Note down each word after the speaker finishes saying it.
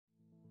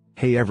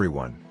Hey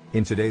everyone,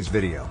 in today's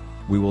video,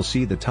 we will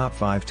see the top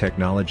 5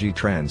 technology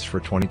trends for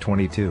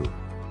 2022.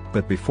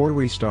 But before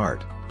we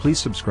start, please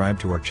subscribe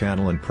to our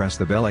channel and press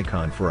the bell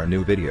icon for our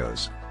new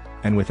videos.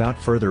 And without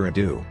further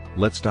ado,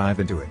 let's dive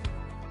into it.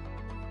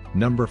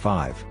 Number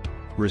 5.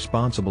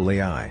 Responsible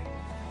AI.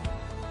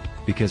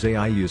 Because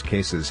AI use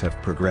cases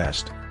have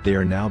progressed, they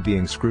are now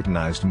being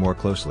scrutinized more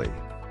closely.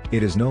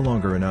 It is no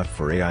longer enough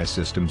for AI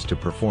systems to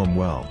perform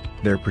well,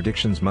 their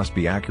predictions must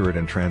be accurate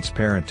and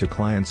transparent to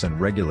clients and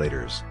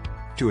regulators.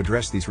 To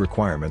address these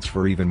requirements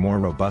for even more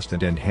robust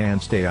and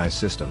enhanced AI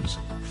systems,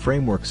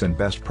 frameworks and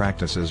best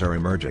practices are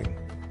emerging.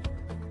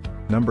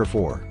 Number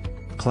 4.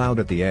 Cloud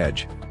at the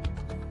edge.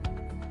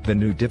 The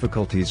new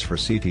difficulties for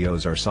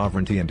CTOs are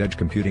sovereignty and edge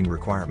computing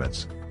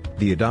requirements.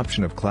 The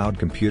adoption of cloud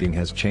computing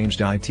has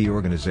changed IT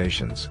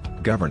organizations,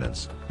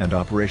 governance, and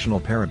operational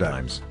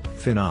paradigms,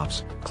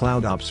 FinOps,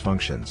 CloudOps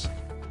functions.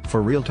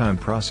 For real-time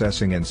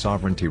processing and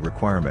sovereignty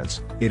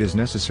requirements, it is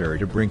necessary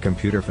to bring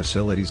computer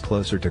facilities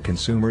closer to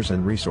consumers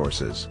and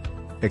resources.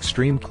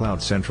 Extreme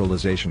cloud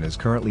centralization is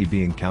currently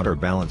being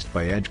counterbalanced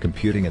by edge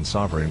computing and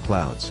sovereign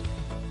clouds.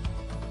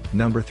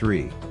 Number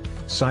 3.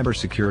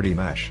 Cybersecurity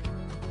mesh.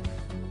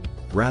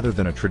 Rather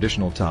than a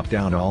traditional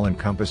top-down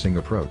all-encompassing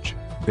approach,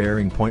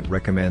 Bearing Point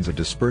recommends a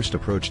dispersed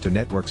approach to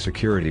network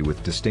security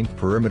with distinct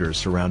perimeters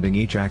surrounding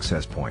each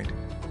access point.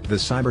 The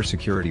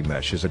cybersecurity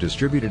mesh is a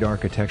distributed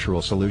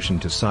architectural solution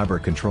to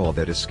cyber control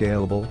that is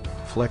scalable,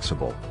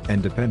 flexible,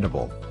 and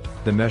dependable.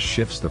 The mesh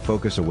shifts the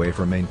focus away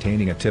from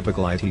maintaining a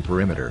typical IT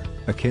perimeter,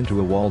 akin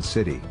to a walled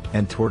city,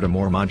 and toward a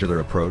more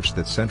modular approach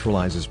that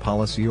centralizes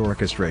policy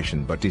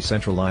orchestration but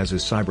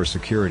decentralizes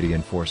cybersecurity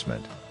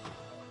enforcement.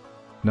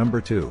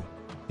 Number 2.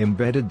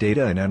 Embedded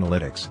data and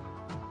analytics.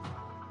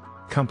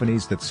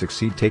 Companies that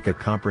succeed take a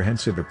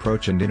comprehensive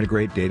approach and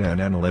integrate data and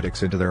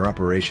analytics into their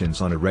operations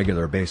on a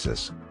regular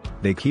basis.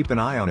 They keep an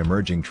eye on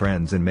emerging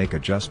trends and make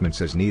adjustments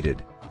as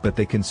needed, but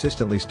they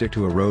consistently stick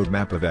to a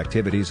roadmap of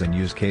activities and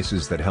use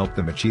cases that help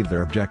them achieve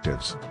their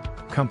objectives.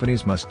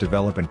 Companies must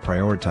develop and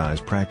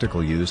prioritize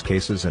practical use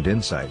cases and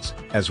insights,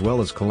 as well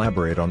as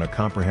collaborate on a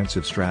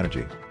comprehensive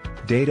strategy.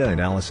 Data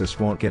analysis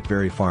won't get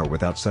very far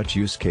without such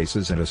use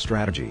cases and a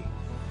strategy.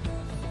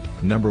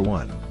 Number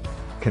 1.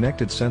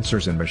 Connected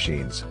sensors and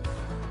machines.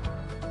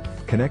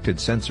 Connected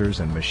sensors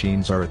and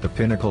machines are at the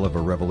pinnacle of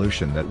a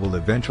revolution that will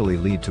eventually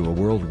lead to a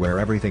world where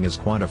everything is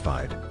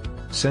quantified.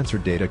 Sensor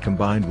data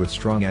combined with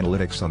strong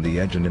analytics on the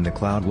edge and in the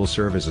cloud will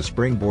serve as a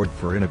springboard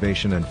for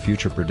innovation and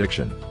future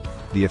prediction.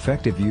 The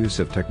effective use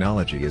of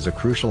technology is a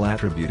crucial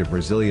attribute of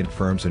resilient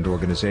firms and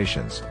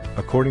organizations,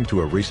 according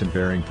to a recent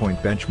Bearing Point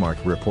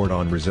benchmark report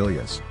on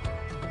resilience.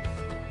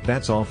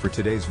 That's all for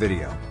today's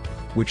video.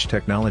 Which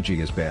technology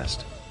is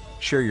best?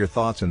 Share your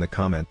thoughts in the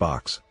comment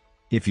box.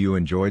 If you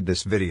enjoyed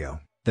this video,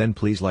 then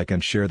please like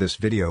and share this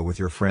video with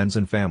your friends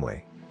and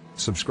family.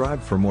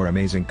 Subscribe for more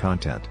amazing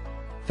content.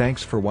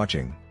 Thanks for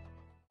watching.